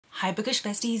Hi bookish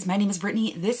besties, my name is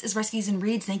Brittany. This is Rescues and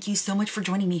Reads. Thank you so much for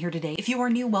joining me here today. If you are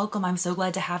new, welcome. I'm so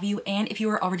glad to have you. And if you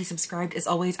are already subscribed, as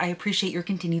always, I appreciate your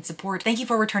continued support. Thank you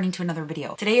for returning to another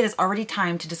video. Today it is already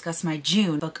time to discuss my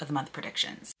June book of the month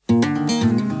predictions.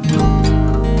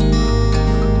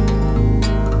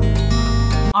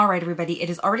 Alright everybody, it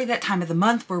is already that time of the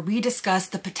month where we discuss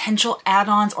the potential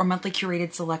add-ons or monthly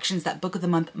curated selections that book of the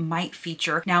month might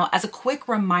feature. Now, as a quick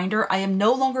reminder, I am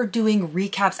no longer doing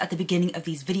recaps at the beginning of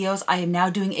these videos. I am now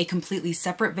doing a completely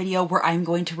separate video where I'm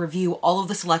going to review all of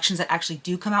the selections that actually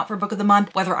do come out for book of the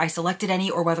month, whether I selected any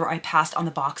or whether I passed on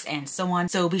the box and so on.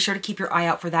 So be sure to keep your eye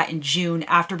out for that in June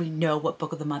after we know what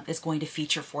book of the month is going to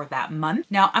feature for that month.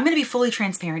 Now, I'm going to be fully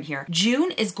transparent here.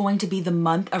 June is going to be the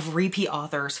month of repeat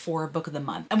authors for book of the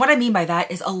month. And what I mean by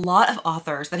that is a lot of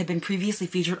authors that have been previously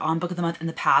featured on Book of the Month in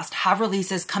the past have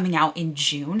releases coming out in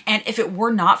June. And if it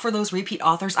were not for those repeat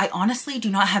authors, I honestly do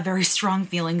not have very strong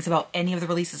feelings about any of the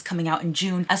releases coming out in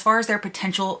June as far as their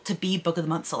potential to be Book of the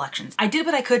Month selections. I did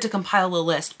what I could to compile a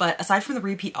list, but aside from the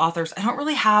repeat authors, I don't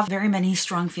really have very many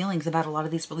strong feelings about a lot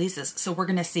of these releases. So we're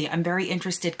gonna see. I'm very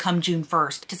interested come June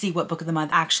 1st to see what Book of the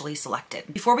Month actually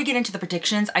selected. Before we get into the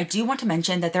predictions, I do want to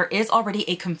mention that there is already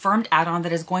a confirmed add-on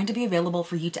that is going to be available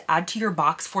for you to add to your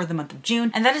box for the month of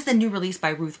June, and that is the new release by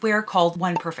Ruth Ware called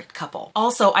One Perfect Couple.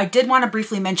 Also, I did want to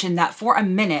briefly mention that for a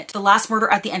minute, The Last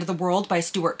Murder at the End of the World by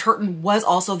Stuart Turton was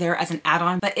also there as an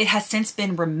add-on, but it has since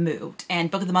been removed, and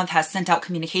Book of the Month has sent out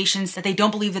communications that they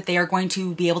don't believe that they are going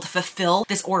to be able to fulfill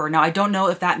this order. Now, I don't know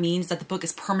if that means that the book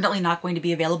is permanently not going to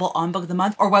be available on Book of the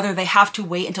Month, or whether they have to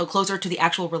wait until closer to the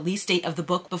actual release date of the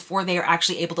book before they are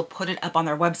actually able to put it up on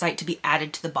their website to be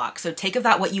added to the box. So take of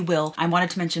that what you will. I wanted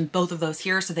to mention both of those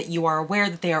here so that you are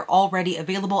aware that they are already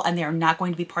available and they are not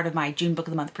going to be part of my June Book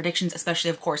of the Month predictions,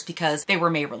 especially of course because they were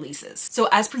May releases. So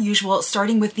as per usual,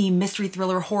 starting with the mystery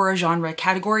thriller horror genre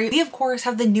category, we of course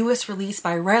have the newest release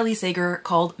by Riley Sager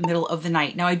called Middle of the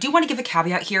Night. Now I do want to give a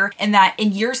caveat here in that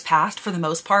in years past, for the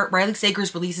most part, Riley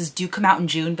Sager's releases do come out in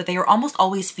June, but they are almost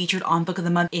always featured on Book of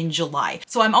the Month in July.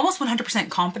 So I'm almost 100%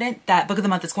 confident that Book of the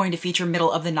Month is going to feature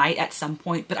Middle of the Night at some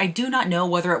point, but I do not know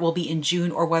whether it will be in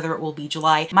June or whether it will be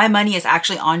July. My money is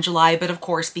actually on July, but of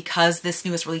course, because this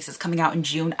newest release is coming out in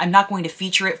June, I'm not going to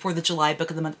feature it for the July Book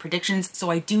of the Month predictions, so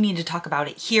I do need to talk about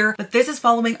it here. But this is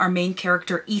following our main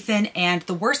character, Ethan, and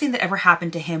the worst thing that ever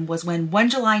happened to him was when one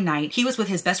July night, he was with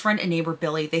his best friend and neighbor,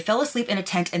 Billy. They fell asleep in a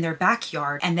tent in their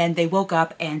backyard, and then they woke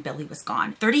up and Billy was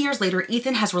gone. 30 years later,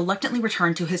 Ethan has reluctantly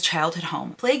returned to his childhood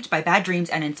home. Plagued by bad dreams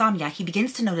and insomnia, he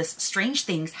begins to notice strange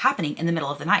things happening in the middle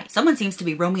of the night. Someone seems to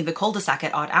be roaming the cul-de-sac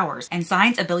at odd hours, and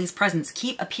signs of Billy's presence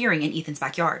keep appearing in Ethan's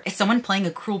backyard. Is someone playing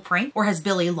a cruel prank, or has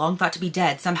Billy, long thought to be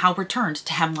dead, somehow returned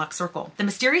to Hemlock Circle? The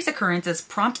mysterious occurrences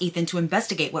prompt Ethan to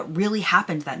investigate what really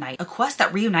happened that night, a quest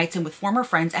that reunites him with former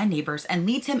friends and neighbors and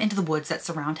leads him into the woods that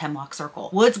surround Hemlock Circle.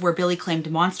 Woods where Billy claimed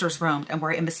monsters roamed and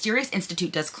where a mysterious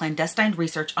institute does clandestine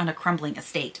research on a crumbling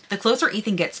estate. The closer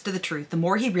Ethan gets to the truth, the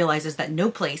more he realizes that no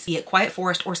place, be it quiet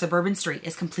forest or suburban street,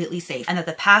 is completely safe, and that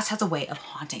the past has a way of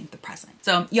haunting the present.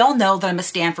 So y'all know that I'm a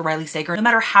stan for Riley Sager. No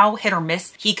matter how hit or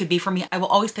miss he could be for me, I will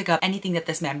always pick up anything that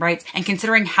this man writes, and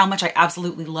considering how much I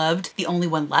absolutely loved The Only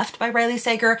One Left by Riley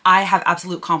Sager, I have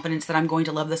absolute confidence that I'm going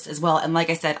to love this as well. And like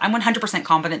I said, I'm 100%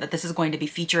 confident that this is going to be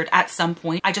featured at some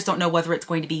point. I just don't know whether it's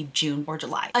going to be June or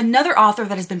July. Another author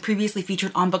that has been previously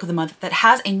featured on Book of the Month that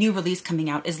has a new release coming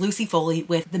out is Lucy Foley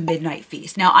with The Midnight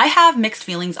Feast. Now, I have mixed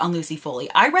feelings on Lucy Foley.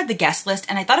 I read the guest list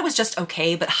and I thought it was just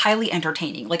okay, but highly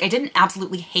entertaining. Like, I didn't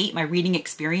absolutely hate my reading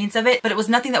experience of it, but it was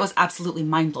nothing that was absolutely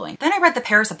mind-blowing. Then I read The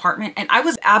Paris Apartment and I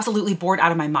was absolutely bored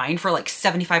out of my mind for like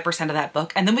 75% of that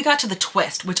book, and then we got to the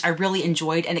twist, which I really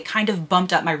enjoyed, and it kind of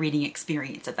bumped up my reading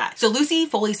experience of that. So Lucy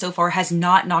Foley so far has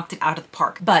not knocked it out of the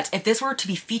park, but if this were to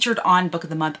be featured on Book of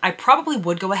the Month, I probably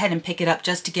would go ahead and pick it up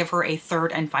just to give her a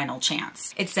third and final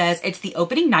chance. It says, it's the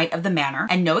opening night of the manor,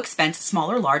 and no expense,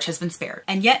 small or large, has been spared.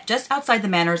 And yet, just outside the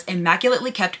manor's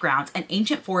immaculately kept grounds, an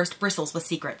ancient forest bristles with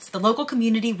secrets. The local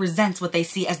community resents what they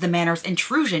see as the manor's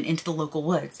intrusion into the local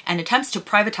woods, and attempts to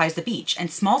privatize the beach,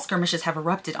 and small skirmishes have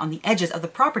erupted on the edges of the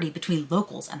property between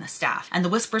locals and the staff, and the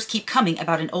whispers keep coming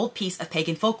about an old piece of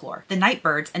pagan folklore, the night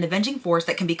birds, an avenging force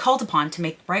that can be called upon to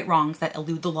make right wrongs that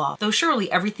elude the law, though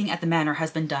surely everything at the manor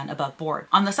has been done above board.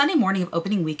 On the Sunday morning of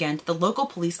opening weekend, the local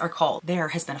police are called. There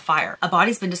has been a fire. A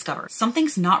body's been discovered.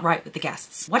 Something's not right with the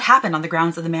guests. What happened on the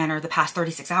grounds of the manor the past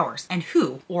 36 hours? And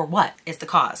who or what is the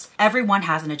cause? Everyone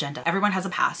has an agenda. Everyone has a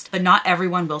past, but not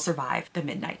everyone will survive the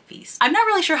Midnight Feast. I'm not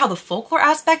really sure how the folklore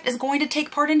aspect is going to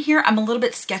take part in here. I'm a little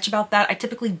bit sketch about that. I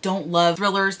typically don't love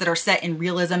thrillers that are set in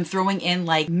realism, throwing in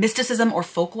like mysticism or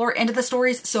folklore into the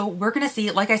stories. So we're gonna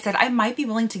see. Like I said, I might be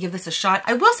willing to give this a shot.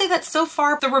 I will say that so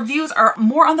far the reviews are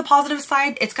more on the positive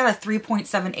side. It's got a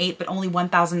 3.78, but only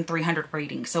 1,300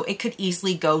 ratings. So it could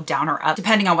easily go down or up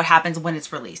depending on what happens when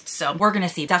it's released. So we're gonna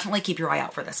see. Definitely keep your eye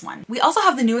out for this one. We also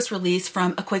have the newest release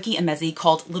from Akwaeke Emezi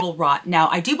called Little Rot. Now,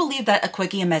 I do believe that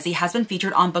Akwaeke Emezi has been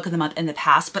featured on Book of the Month in the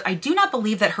past, but I do not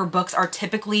believe that her books are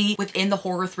typically within the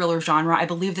horror thriller genre. I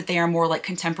believe that they are more like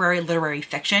contemporary literary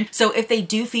fiction. So if they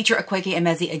do feature Akwaeke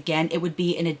Emezi again, it would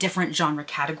be in a different genre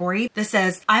category. This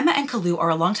says, Ima and Kalu are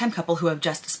a longtime couple who have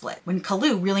just split. When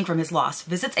Kalu, reeling from his loss,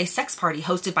 visits a sex party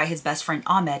hosted by his best friend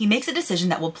Ahmed, he makes a decision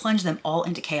that will plunge them all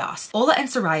into chaos. Ola and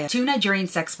Soraya, two Nigerian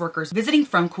sex workers visiting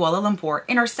from Kuala Lumpur,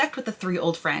 intersect with the three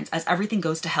old friends as everything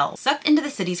goes to hell. Sucked into the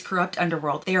city's corrupt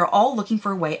underworld, they are all looking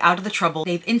for a way out of the trouble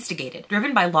they've instigated,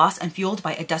 driven by loss and fueled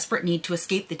by a desperate need to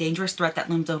escape the dangerous threat that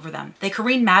looms over them. They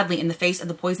careen madly in the face of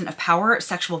the poison of power,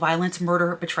 sexual violence,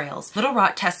 murder, betrayals. Little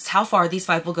Rot tests how far these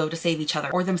five will go to save each other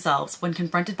or themselves when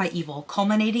confronted by evil,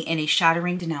 culminating in a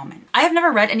shattering denouement. I have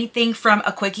never read anything from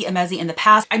Akwaeke Emezi in the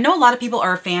past. I know a lot of people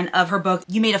are a fan of her book,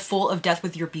 You Made a Fool of Death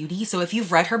with Your Beauty, so if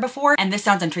you've read her before and this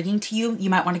sounds intriguing to you, you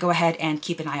might want to go ahead and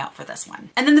keep an eye out for this one.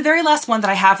 And then the very last one that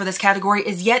I have for this category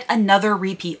is yet another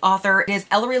repeat author. It is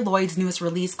Ellery Lloyd's newest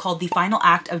release called The Final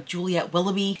Act of Juliet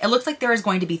Willoughby. It looks like there is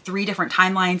going to be 3 different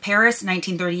timelines: Paris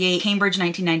 1938, Cambridge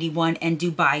 1991, and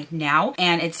Dubai now.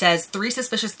 And it says 3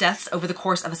 suspicious deaths over the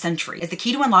course of a century is the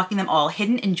key to unlocking them all,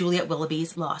 hidden in Juliet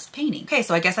Willoughby's lost painting. Okay,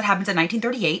 so I guess that happens in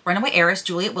 1938. Runaway heiress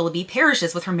Juliet Willoughby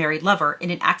perishes with her married lover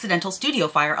in an accidental studio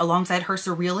fire alongside her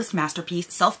surrealist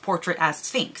masterpiece, Self-Portrait as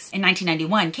Sphinx. In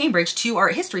 1991, Cambridge, 2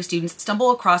 art history students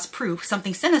stumble across proof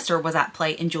something sinister was at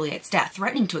play in Juliet's death,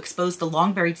 threatening to expose the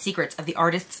long-buried secrets of the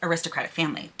artist's aristocratic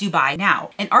family. Dubai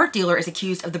now. An art dealer is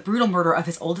accused of the brutal murder of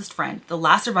his oldest friend, the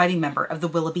last surviving member of the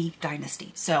Willoughby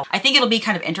dynasty. So I think it'll be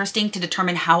kind of interesting to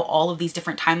determine how all of these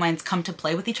different timelines come to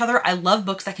play with each other. I love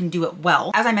books that can do it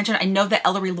well. As I mentioned, I know that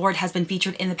Ellery Lloyd has been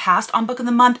featured in the past on Book of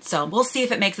the Month, so we'll see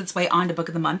if it makes its way onto Book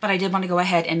of the Month, but I did want to go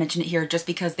ahead and mention it here just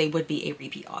because they would be a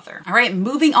repeat author. All right,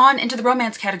 moving on into the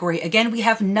romance category. Again, we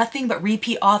have nothing but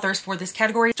repeat authors for this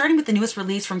category, starting with the newest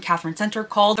release from Catherine Center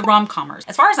called The Rom-Commers.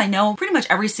 As far as I know, pretty much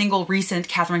every single recent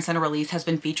Catherine Center release has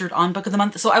been featured on Book of the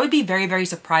Month, so I would be very, very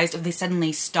surprised if they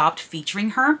suddenly stopped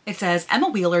featuring her. It says, Emma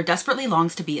Wheeler desperately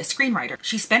longs to be a screenwriter.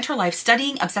 She spent her life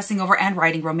studying, obsessing over, and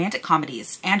writing romantic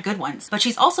comedies, and good ones, but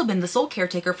she's also been the sole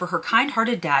caretaker for her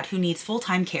kind-hearted dad who needs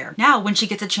full-time care. Now, when she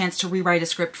gets a chance to rewrite a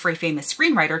script for a famous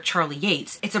screenwriter, Charlie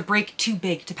Yates, it's a break too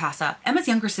big to pass up. Emma's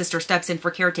younger sister steps in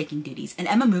for caretaking duties, and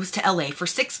Emma moves to LA for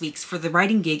 6 weeks for the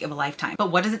writing gig of a lifetime.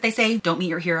 But what is it they say? Don't meet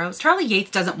your heroes? Charlie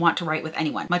Yates doesn't want to write with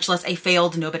anyone, much less a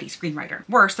failed nobody screenwriter.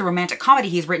 Worse, the romantic comedy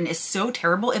he's written is so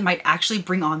terrible it might actually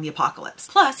bring on the apocalypse.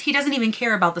 Plus, he doesn't even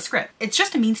care about the script. It's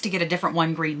just a means to get a different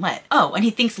one greenlit. Oh, and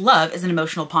he thinks love is an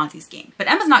emotional Ponzi scheme. But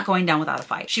Emma's not going down without a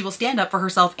fight. She will stand up for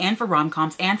herself and for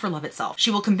rom-coms and for love itself.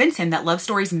 She will convince him that love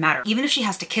stories matter, even if she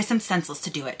has to kiss him senseless to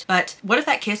do it. But what if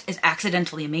that kiss is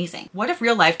accidentally amazing? What if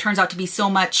real life turns out to be so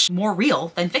much more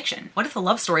real than fiction? What if the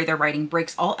love story they're writing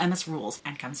breaks all Emma's rules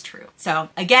and comes true? So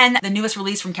again, the newest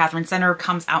release from Catherine Center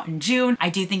comes out in June. I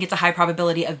do think it's a high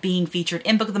probability of being featured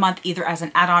in Book of the Month, either as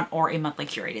an add-on or a monthly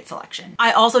curated selection.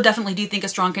 I also definitely do think a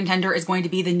strong contender is going to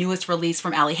be the newest release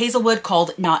from Ali Hazelwood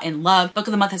called Not in Love. Book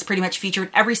of the Month has pretty much featured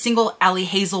every single Ali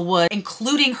Hazelwood,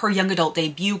 including her young adult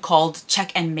debut called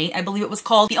Check and Mate, I believe it was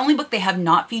called. The only book they have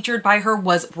not featured by her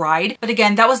was Bride, but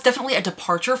again, that was definitely a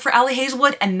departure for Ali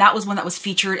Hazelwood, and that was one that was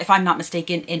featured, if I'm not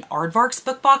mistaken, in Aardvark's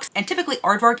book box. And typically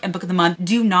Aardvark and Book of the Month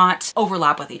do not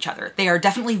overlap with each other. They are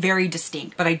definitely very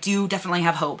distinct, but I do definitely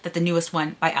have hope that the newest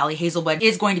one by Ali Hazelwood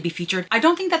is going to be featured. I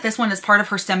don't think that this one is part of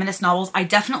her feminist novels. I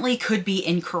definitely could be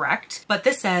incorrect, but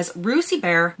this says Rue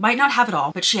Seibert might not have it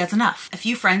all, but she has enough. A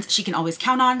few friends she can always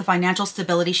count on, the financial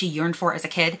stability she yearned for as a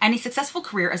kid, and a successful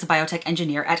career as a biotech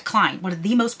engineer at Klein, one of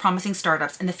the most promising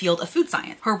startups in the field of food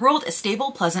science. Her world is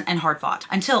stable, pleasant, and hard-fought,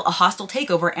 until a hostile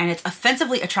takeover and its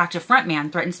offensively attractive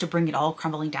frontman threatens to bring it all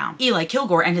crumbling down. Eli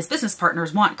Kilgore and his business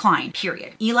partners want Klein,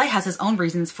 period. Eli has his own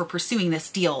reasons for pursuing this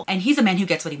deal, and he's a man who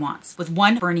gets what he wants, with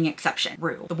one burning exception: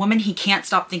 Rue, the woman he can't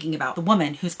stop thinking about, the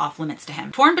woman who's off limits to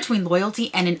him. Torn between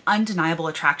loyalty and an undeniable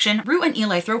attraction, Rue and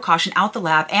Eli throw caution out the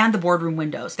lab and the boardroom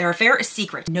windows. Their affair is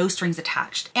secret, no strings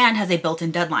attached, and has a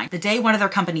built-in deadline: the day one of their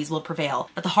companies will prevail.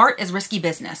 But the heart is risky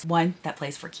business, one that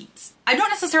plays for keeps. I don't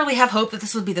necessarily have hope that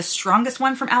this would be the strongest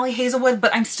one from Ali Hazelwood,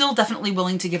 but I'm still definitely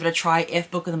willing to give it a try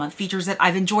if Book of the Month features it.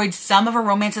 I've enjoyed some of her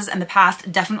romances in the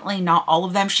past, definitely not all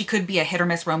of them. She could be a hit or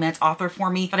miss romance author for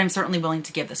me, but I'm certainly willing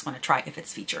to give this one a try. try if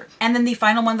it's featured. And then the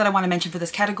final one that I want to mention for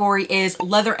this category is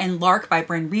Leather and Lark by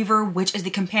Bryn Reaver, which is the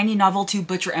companion novel to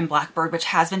Butcher and Blackbird, which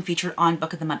has been featured on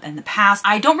Book of the Month in the past.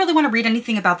 I don't really want to read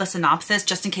anything about the synopsis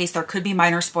just in case there could be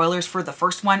minor spoilers for the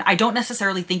first one. I don't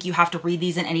necessarily think you have to read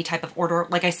these in any type of order.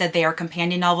 Like I said, they are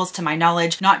companion novels to my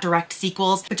knowledge, not direct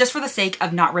sequels, but just for the sake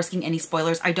of not risking any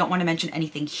spoilers, I don't want to mention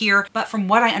anything here. But from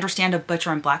what I understand of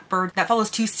Butcher and Blackbird, that follows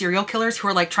two serial killers who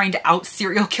are like trying to out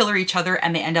serial killer each other,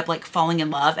 and they end up like falling in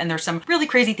love, and there's some really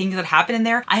crazy things that happen in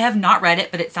there. I have not read it,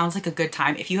 but it sounds like a good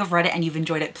time. If you have read it and you've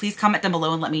enjoyed it, please comment down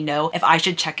below and let me know if I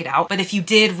should check it out. But if you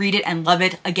did read it and love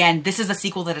it, again, this is a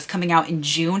sequel that is coming out in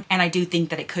June, and I do think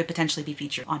that it could potentially be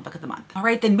featured on Book of the Month. All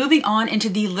right, then moving on into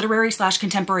the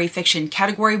literary/contemporary fiction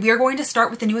category, we are going to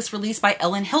start with the newest release by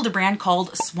Ellen Hildebrand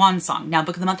called Swan Song. Now,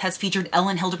 Book of the Month has featured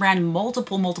Ellen Hildebrand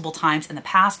multiple times in the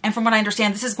past, and from what I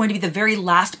understand, this is going to be the very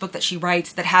last book that she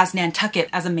writes that has Nantucket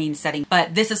as a main setting.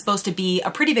 But this is supposed to be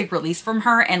a pretty big release from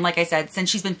her, and like I said, since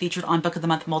she's been featured on Book of the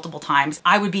Month multiple times,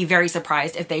 I would be very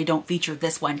surprised if they don't feature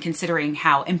this one, considering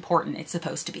how important it's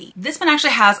supposed to be. This one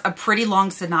actually has a pretty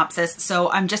long synopsis,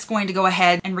 so I'm just going to go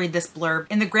ahead and read this blurb.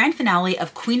 In the grand finale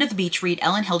of Queen of the Beach Read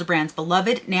Ellen Hildebrand's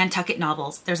beloved Nantucket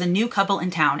novels, there's a new couple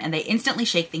in town, and they instantly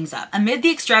shake things up. Amid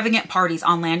the extravagant parties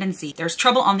on land and sea, there's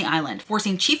trouble on the island,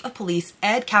 forcing Chief of Police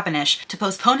Ed Capenish to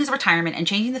postpone his retirement and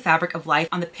changing the fabric of life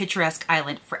on the picturesque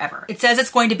island forever. It says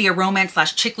it's going to be a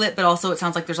romance/chick lit, but also it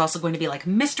sounds like there's also going to be like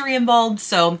mystery involved,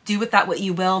 so do with that what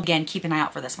you will. Again, keep an eye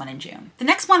out for this one in June. The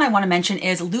next one I want to mention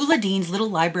is Lula Dean's Little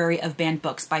Library of Banned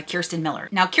Books by Kirsten Miller.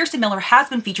 Now, Kirsten Miller has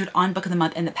been featured on Book of the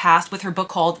Month in the past with her book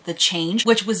called The Change,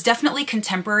 which was definitely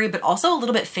contemporary, but also a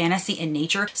little bit fantasy in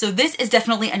nature. So this is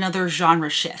definitely another genre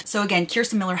shift. So again,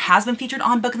 Kirsten Miller has been featured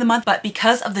on Book of the Month, but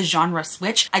because of the genre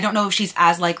switch, I don't know if she's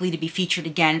as likely to be featured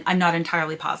again. I'm not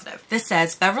entirely positive. This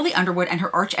says Beverly Underwood and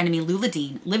her archenemy Lula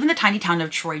Dean live in the tiny town of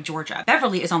Troy, Georgia.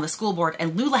 Beverly is on the school board,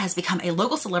 and Lula has become a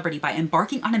local celebrity by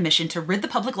embarking on a mission to rid the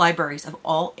public libraries of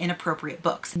all inappropriate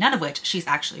books, none of which she's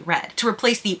actually read. To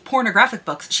replace the pornographic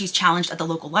books she's challenged at the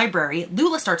local library,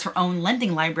 Lula starts her own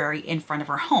lending library in front of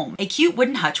her home, a cute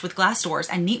wooden hutch with glass doors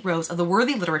and neat rows of the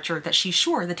worthy literature that she's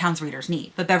sure the town's readers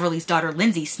need. But Beverly's daughter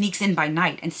Lindsay sneaks in by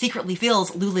night and secretly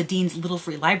fills Lula Dean's little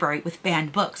free library with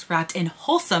banned books wrapped in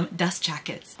wholesome dust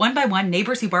jackets. One by one,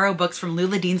 neighbors who borrow books from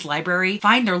Lula Dean's library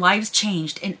find their lives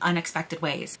changed in unexpected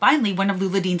ways. Finally, one of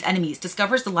Lula Dean's enemies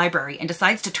discovers the library and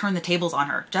decides to turn the tables on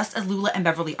her, just as Lula and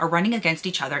Beverly are running against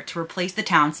each other to replace the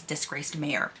town's disgraced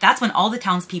mayor. That's when all the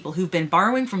townspeople who've been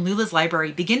borrowing from Lula's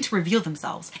library begin to reveal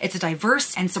themselves. It's a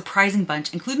diverse and surprising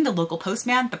bunch, including the local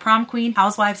postman, the prom queen,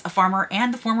 housewives, a farmer,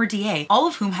 and the former DA, all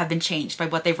of whom have been changed by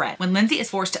what they've read. When Lindsay is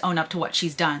forced to own up to what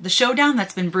she's done, the showdown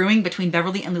that's been brewing between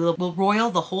Beverly and Lula will roil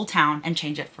the whole town and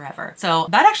change it forever. So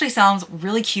that actually sounds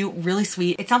really cute, really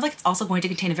sweet. It sounds like it's also going to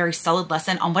contain a very solid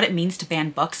lesson on what it means to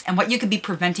ban books and what you could be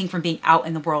preventing from being out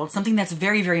in the world, something that's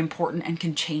very, very important and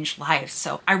can change lives.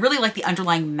 So I really like the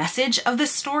underlying message of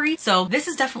this story. So this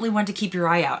is definitely one to keep your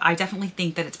eye out. I definitely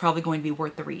think that it's probably going to be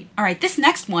worth the read. All right, this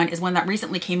next one is one that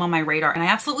recently came on my radar, and I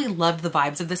absolutely loved the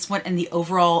vibes of this one and the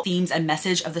overall themes and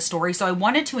message of the story, so I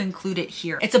wanted to include it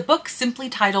here. It's a book simply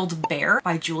titled Bear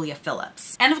by Julia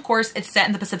Phillips. And of course, it's set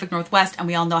in the Pacific Northwest, and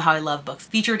we all know how I love books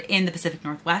featured in the Pacific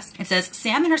Northwest. It says,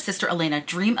 Sam and her sister Elena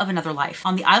dream of another life.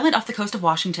 On the island off the coast of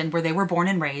Washington where they were born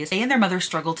and raised, they and their mother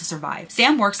struggle to survive.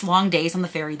 Sam works long days on the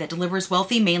ferry that delivers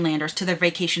wealthy mainlanders to their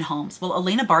vacation homes, while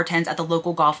Elena bartends at the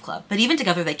local golf club. But even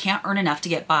together, they can't earn enough to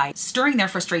get by, stirring their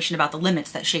frustration about the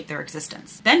limits that shape their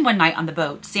existence. Then one night on the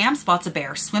boat, Sam spots a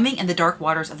bear swimming in the dark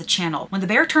waters of the channel. When the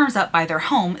bear turns up by their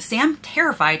home, Sam,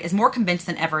 terrified, is more convinced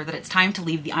than ever that it's time to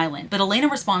leave the island. But Elena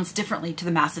responds differently to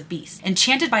the massive beast.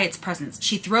 Enchanted by its presence,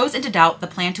 she throws into doubt the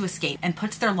plan to escape and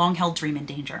puts their long-held dream in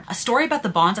danger. A story about the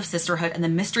bonds of sisterhood and the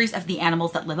mysteries of the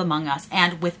animals that live among us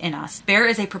and within us. Bear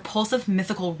is a propulsive,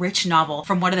 mythical, rich novel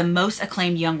from one of the most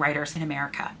acclaimed young writers in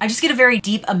America. I just get a very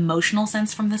deep emotional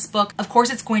sense from this book. Of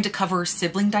course, it's going to cover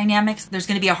sibling dynamics. There's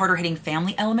going to be a harder hitting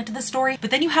family element to the story,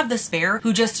 but then you have this bear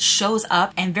who just shows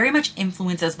up and very much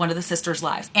influences one of the sisters'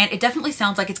 lives. And it definitely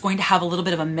sounds like it's going to have a little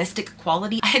bit of a mystic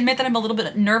quality. I admit that I'm a little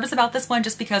bit nervous about this one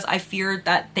just because I fear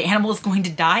that the animal is going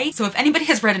to die. So if anybody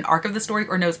has read an arc of the story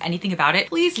or knows anything about it,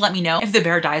 please let me know if the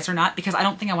bear dies or not, because I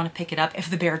don't think I want to pick it up if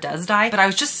the bear does die. But I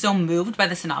was just so moved by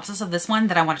the synopsis of this one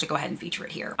that I wanted to go ahead and feature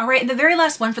it here. All right, and the very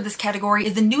last one for this category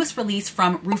is the newest release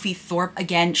from Rufi Thorpe.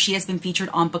 Again, she has been featured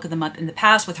on Book of the Month in the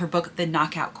past with her book, The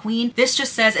Knockout Queen. This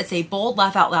just says it's a bold,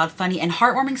 laugh out loud, funny, and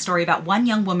heartwarming story about one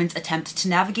young woman's attempt to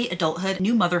navigate adulthood,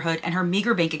 new motherhood, and her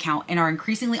meager bank account in our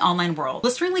increasingly online world.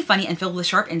 Blisteringly funny and filled with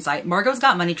sharp insight, Margot's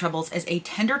Got Money Troubles is a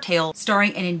tender tale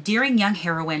starring an endearing young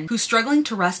heroine who's struggling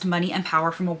to wrest money money and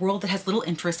power from a world that has little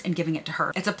interest in giving it to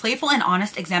her. It's a playful and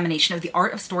honest examination of the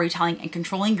art of storytelling and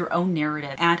controlling your own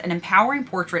narrative, and an empowering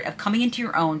portrait of coming into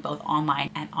your own both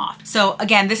online and off. So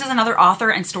again, this is another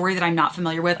author and story that I'm not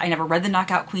familiar with. I never read The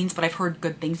Knockout Queens, but I've heard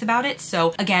good things about it.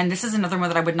 So again, this is another one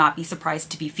that I would not be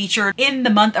surprised to be featured in the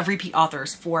month of repeat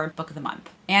authors for Book of the Month.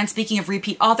 And speaking of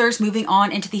repeat authors, moving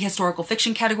on into the historical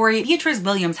fiction category, Beatrice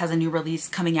Williams has a new release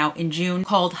coming out in June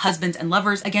called Husbands and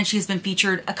Lovers. Again, she has been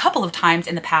featured a couple of times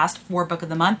in the past for Book of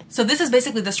the Month. So this is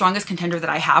basically the strongest contender that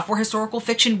I have for historical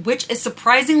fiction, which is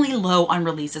surprisingly low on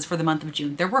releases for the month of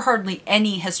June. There were hardly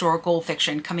any historical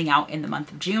fiction coming out in the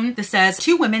month of June. This says,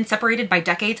 two women separated by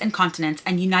decades and continents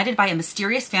and united by a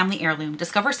mysterious family heirloom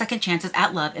discover second chances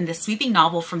at love in this sweeping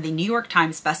novel from the New York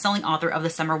Times bestselling author of The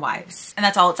Summer Wives. And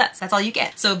that's all it says. That's all you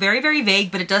get. So very, very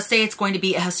vague, but it does say it's going to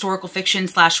be a historical fiction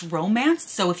 /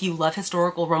 romance. So if you love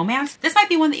historical romance, this might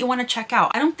be one that you want to check out.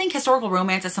 I don't think historical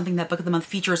romance is something that Book of the Month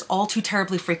features all too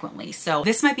terribly frequently. So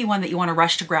this might be one that you want to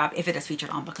rush to grab if it is featured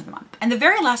on Book of the Month. And the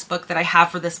very last book that I have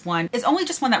for this one is only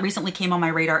just one that recently came on my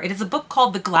radar. It is a book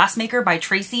called The Glassmaker by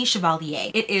Tracy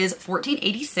Chevalier. It is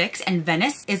 1486 and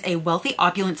Venice is a wealthy,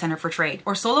 opulent center for trade.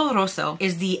 Orsola Rosso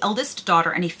is the eldest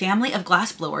daughter in a family of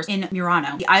glass blowers in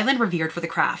Murano, the island revered for the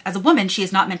craft. As a woman, she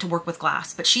is not meant to work with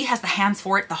glass, but she has the hands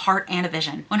for it, the heart, and a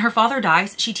vision. When her father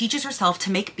dies, she teaches herself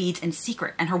to make beads in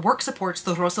secret, and her work supports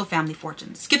the Rosso family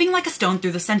fortunes. Skipping like a stone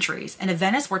through the centuries, in a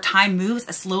Venice where time moves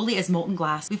as slowly as molten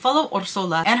glass, we follow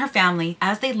Orsola and her family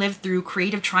as they live through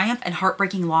creative triumph and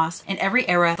heartbreaking loss. In every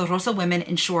era, the Rosso women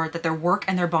ensure that their work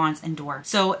and their bonds endure.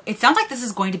 So it sounds like this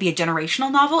is going to be a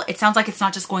generational novel. It sounds like it's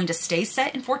not just going to stay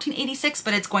set in 1486,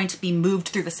 but it's going to be moved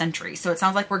through the centuries. So it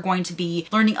sounds like we're going to be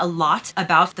learning a lot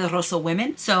about the Rosso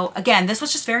women. So again, this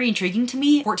was just very intriguing to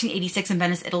me. 1486 in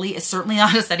Venice, Italy is certainly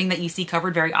not a setting that you see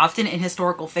covered very often in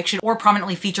historical fiction or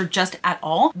prominently featured just at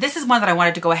all. This is one that I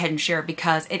wanted to go ahead and share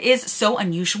because it is so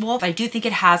unusual, but I do think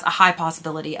it has a high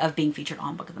possibility of being featured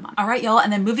on Book of the Month. All right, y'all,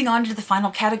 and then moving on to the final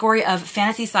category of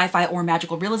fantasy, sci-fi, or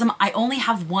magical realism, I only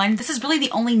have one. This is really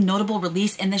the only notable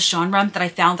release in this genre that I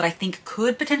found that I think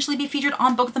could potentially be featured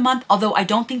on Book of the Month, although I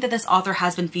don't think that this author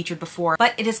has been featured before,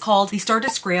 but it is called The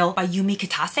Stardust Grail by Yumi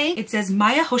Kitase. It says,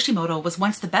 Maya Hoshimoto was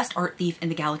once the best art thief in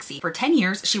the galaxy. For 10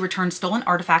 years, she returned stolen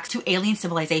artifacts to alien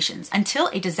civilizations until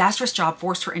a disastrous job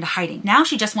forced her into hiding. Now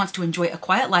she just wants to enjoy a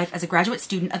quiet life as a graduate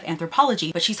student of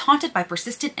anthropology, but she's haunted by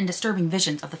persistent and disturbing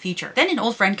visions of the future. Then an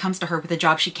old friend comes to her with a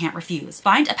job she can't refuse.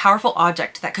 Find a powerful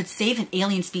object that could save an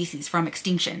alien species from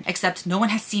extinction, except no one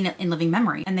has seen it in living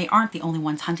memory, and they aren't the only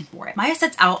ones hunting for it. Maya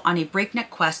sets out on a breakneck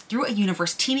quest through a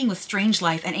universe teeming with strange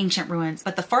life and ancient ruins,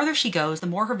 but the farther she goes, the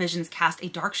more her visions cast a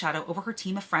dark shadow over her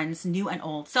team of friends, new and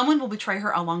old. Someone will betray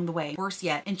her along the way. Worse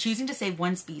yet, in choosing to save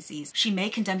one species, she may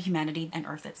condemn humanity and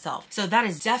Earth itself. So that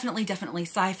is definitely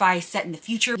sci-fi set in the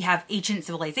future. We have ancient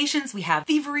civilizations, we have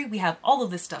thievery, we have all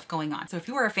of this stuff going on. So if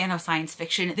you are a fan of science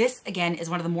fiction, this again is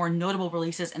one of the more notable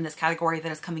releases in this category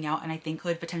that is coming out and I think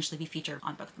could potentially be featured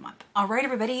on Book of the Month. All right,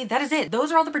 everybody, that is it.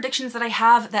 Those are all the predictions that I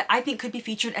have that I think could be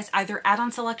featured as either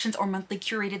add-on selections or monthly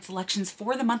curated selections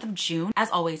for the month of June. As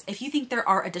always, if you think there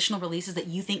are additional releases that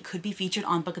you think could be featured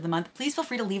on Book of the Month, please feel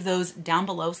free to leave those down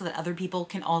below so that other people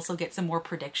can also get some more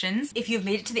predictions. If you have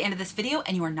made it to the end of this video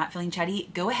and you are not feeling chatty,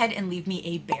 go ahead and leave me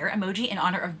a bear emoji in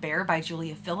honor of Bear by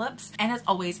Julia Phillips. And as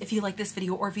always, if you like this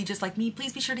video or if you just like me,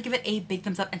 please be sure to give it a big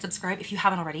thumbs up and subscribe if you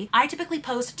haven't already. I typically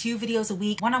post 2 videos a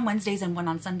week, one on Wednesdays and one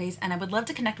on Sundays, and I would love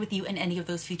to connect with you in any of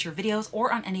those future videos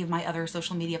or on any of my other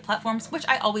social media platforms, which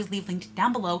I always leave linked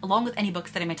down below, along with any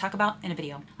books that I may talk about in a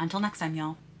video. Until next time,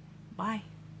 y'all. Bye.